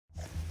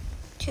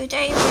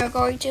Today we are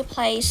going to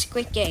play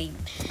Squid Game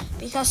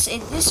because in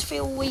this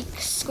few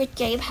weeks Squid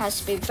Game has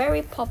been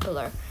very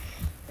popular,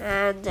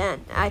 and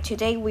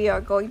today we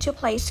are going to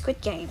play Squid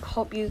Game.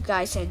 Hope you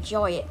guys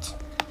enjoy it.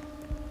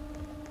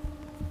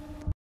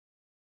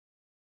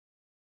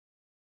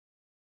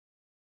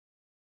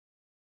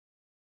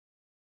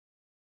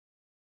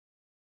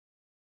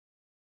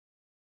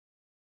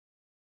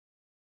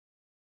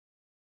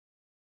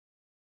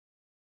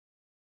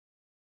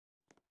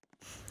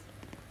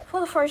 For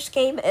the first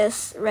game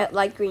is red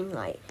light, green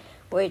light,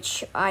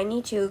 which I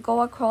need to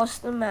go across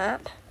the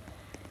map,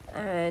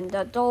 and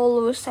the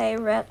doll will say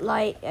red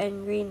light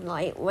and green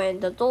light. When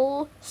the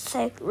doll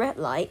said red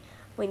light,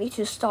 we need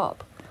to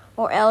stop,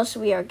 or else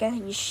we are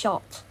getting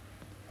shot.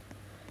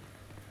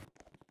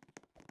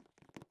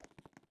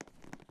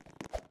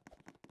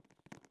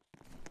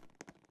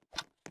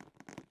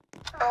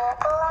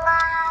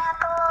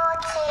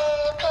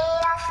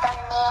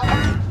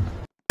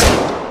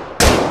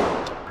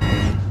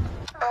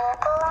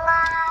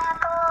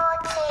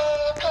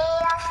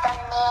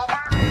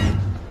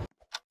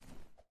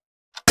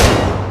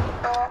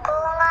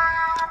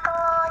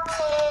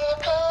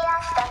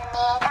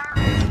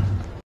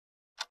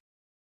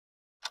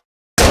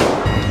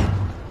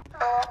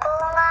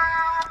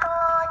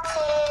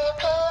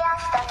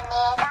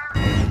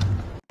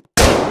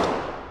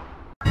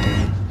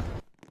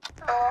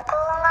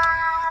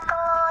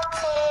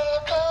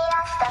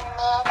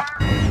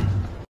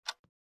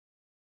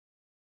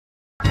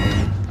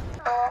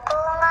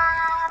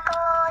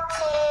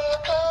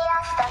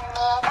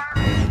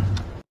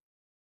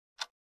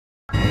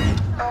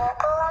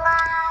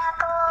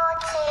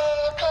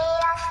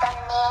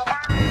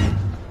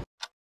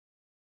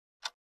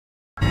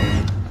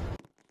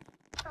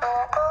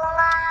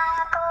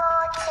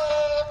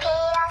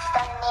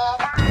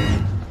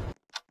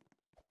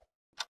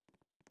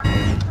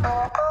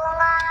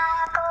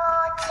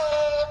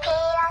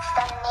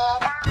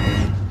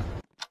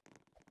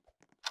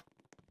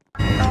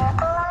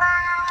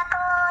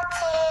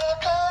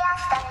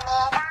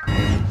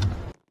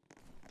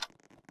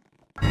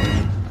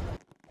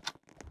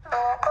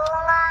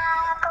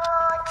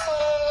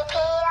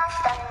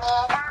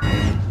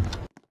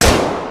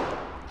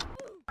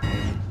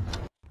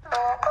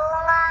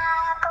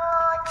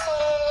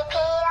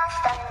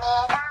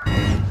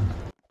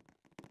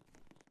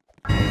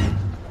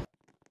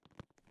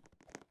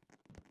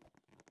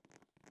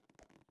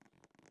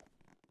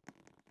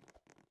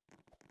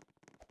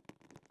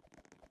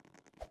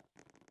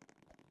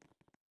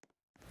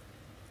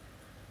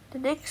 The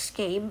next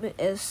game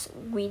is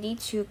we need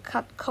to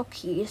cut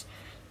cookies.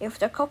 If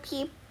the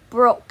cookie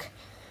broke,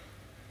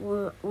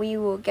 we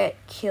will get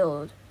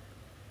killed.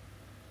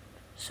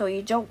 So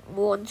you don't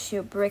want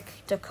to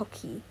break the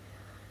cookie.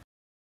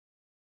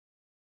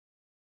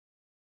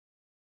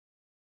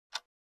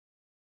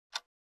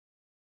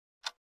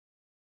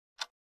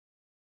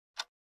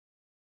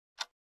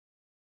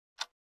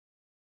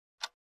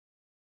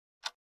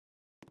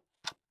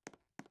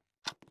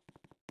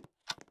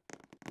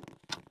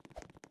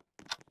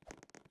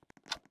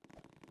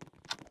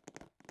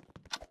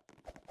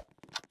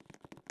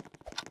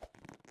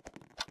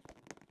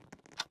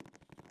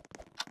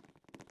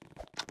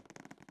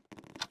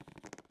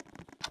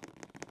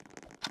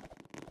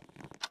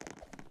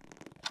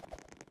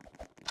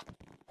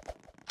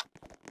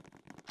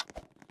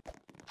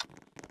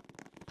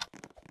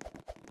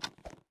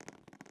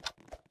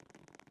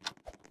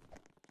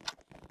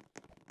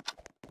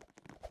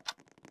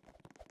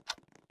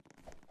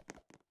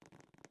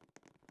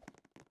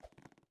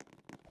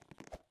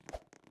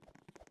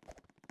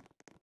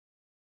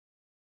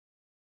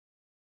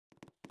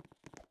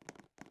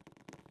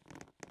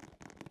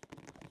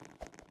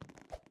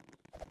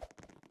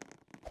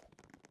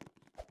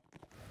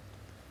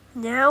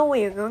 Now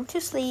we are going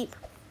to sleep,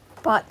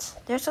 but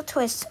there's a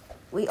twist.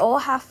 We all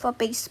have a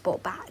baseball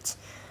bat,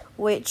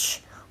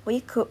 which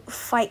we could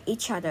fight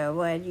each other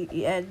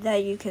and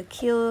then you could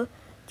kill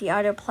the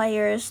other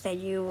players. Then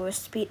you will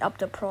speed up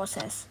the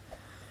process.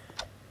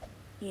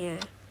 Yeah.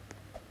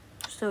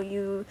 So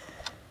you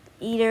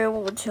either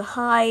want to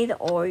hide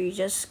or you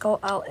just go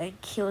out and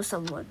kill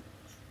someone.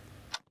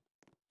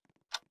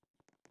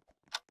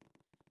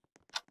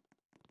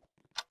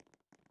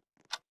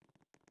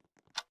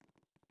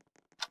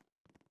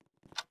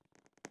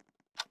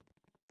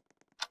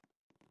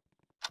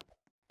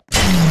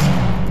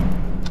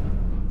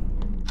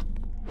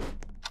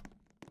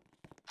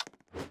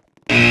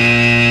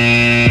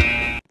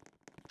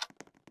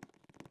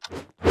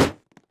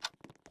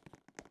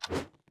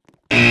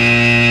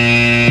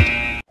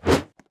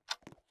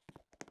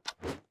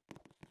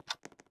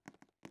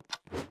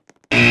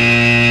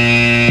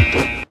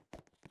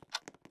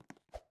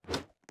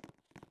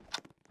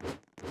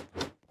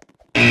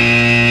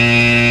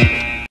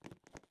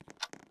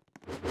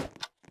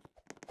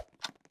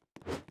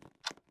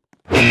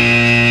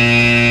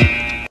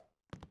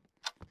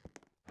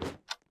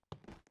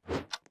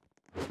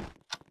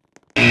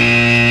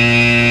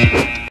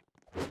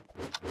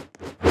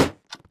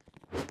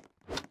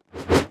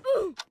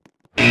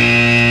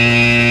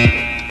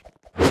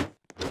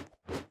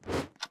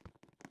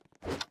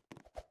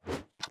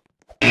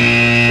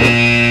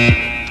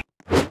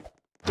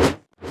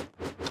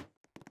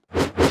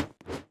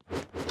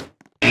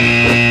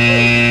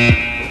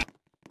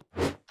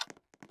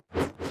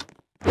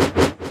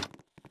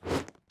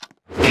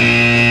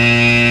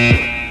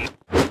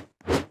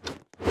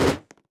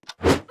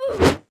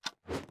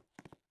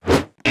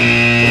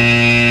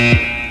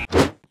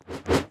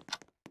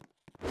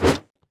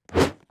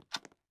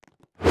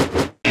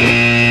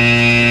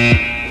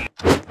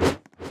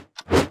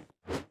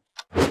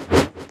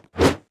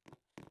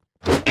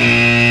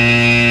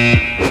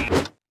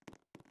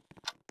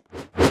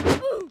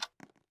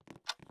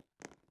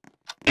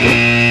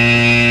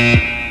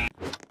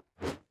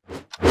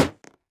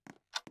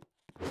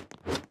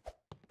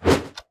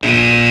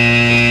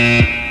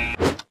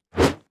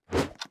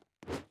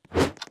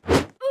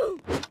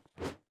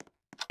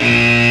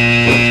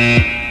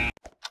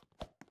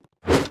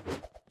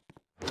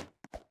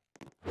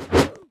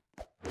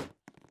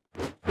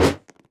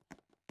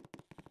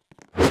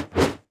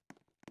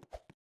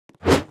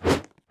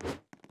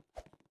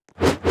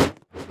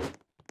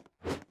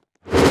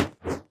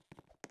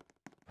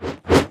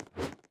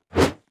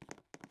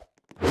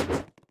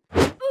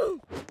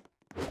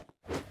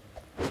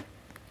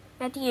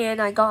 At the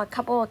end, I got a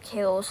couple of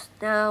kills.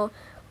 Now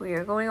we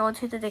are going on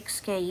to the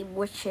next game,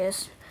 which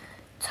is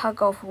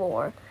tug of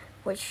war,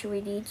 which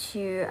we need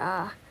to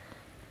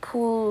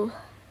pull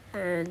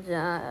and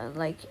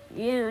like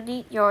you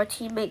need your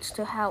teammates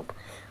to help.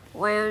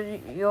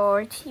 When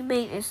your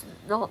teammate is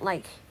not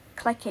like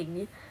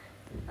clicking,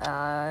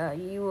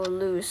 you will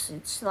lose.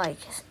 It's like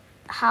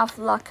half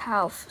luck,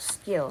 half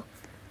skill.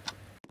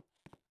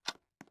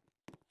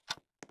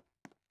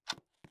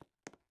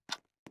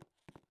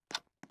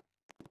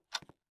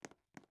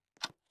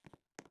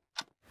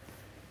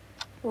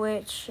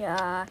 Which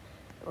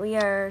we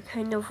are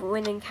kind of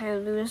winning, kind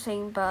of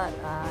losing, but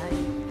I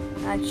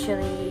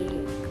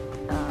actually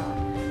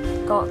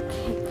got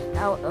kicked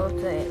out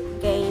of the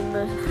game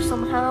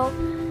somehow.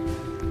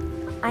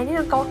 I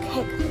didn't got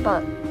kicked,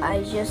 but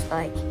I just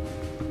like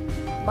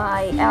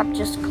my app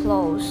just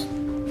closed,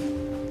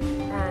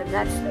 and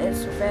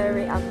it's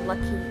very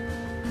unlucky.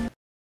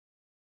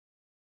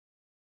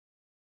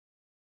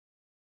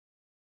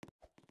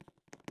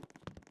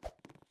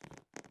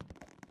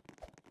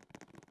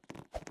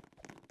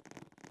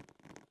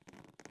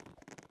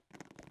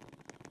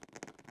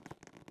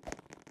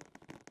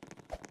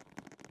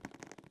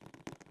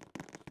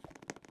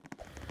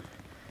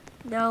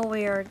 Now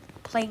we are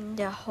playing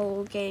the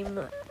whole game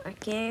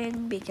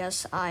again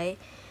because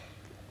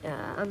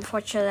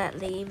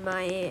unfortunately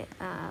my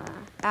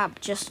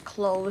app just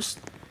closed.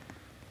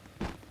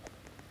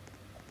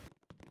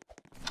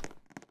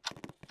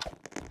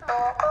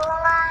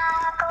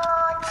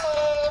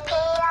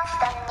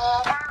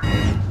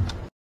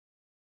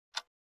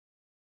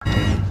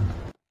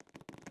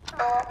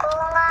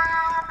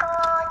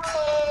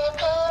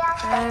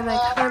 And I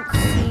can't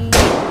see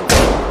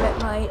red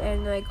light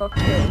and I got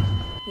killed.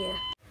 Yeah.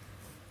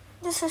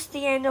 This is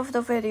the end of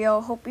the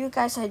video. Hope you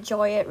guys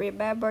enjoy it.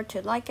 Remember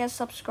to like and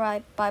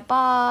subscribe. Bye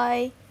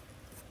bye.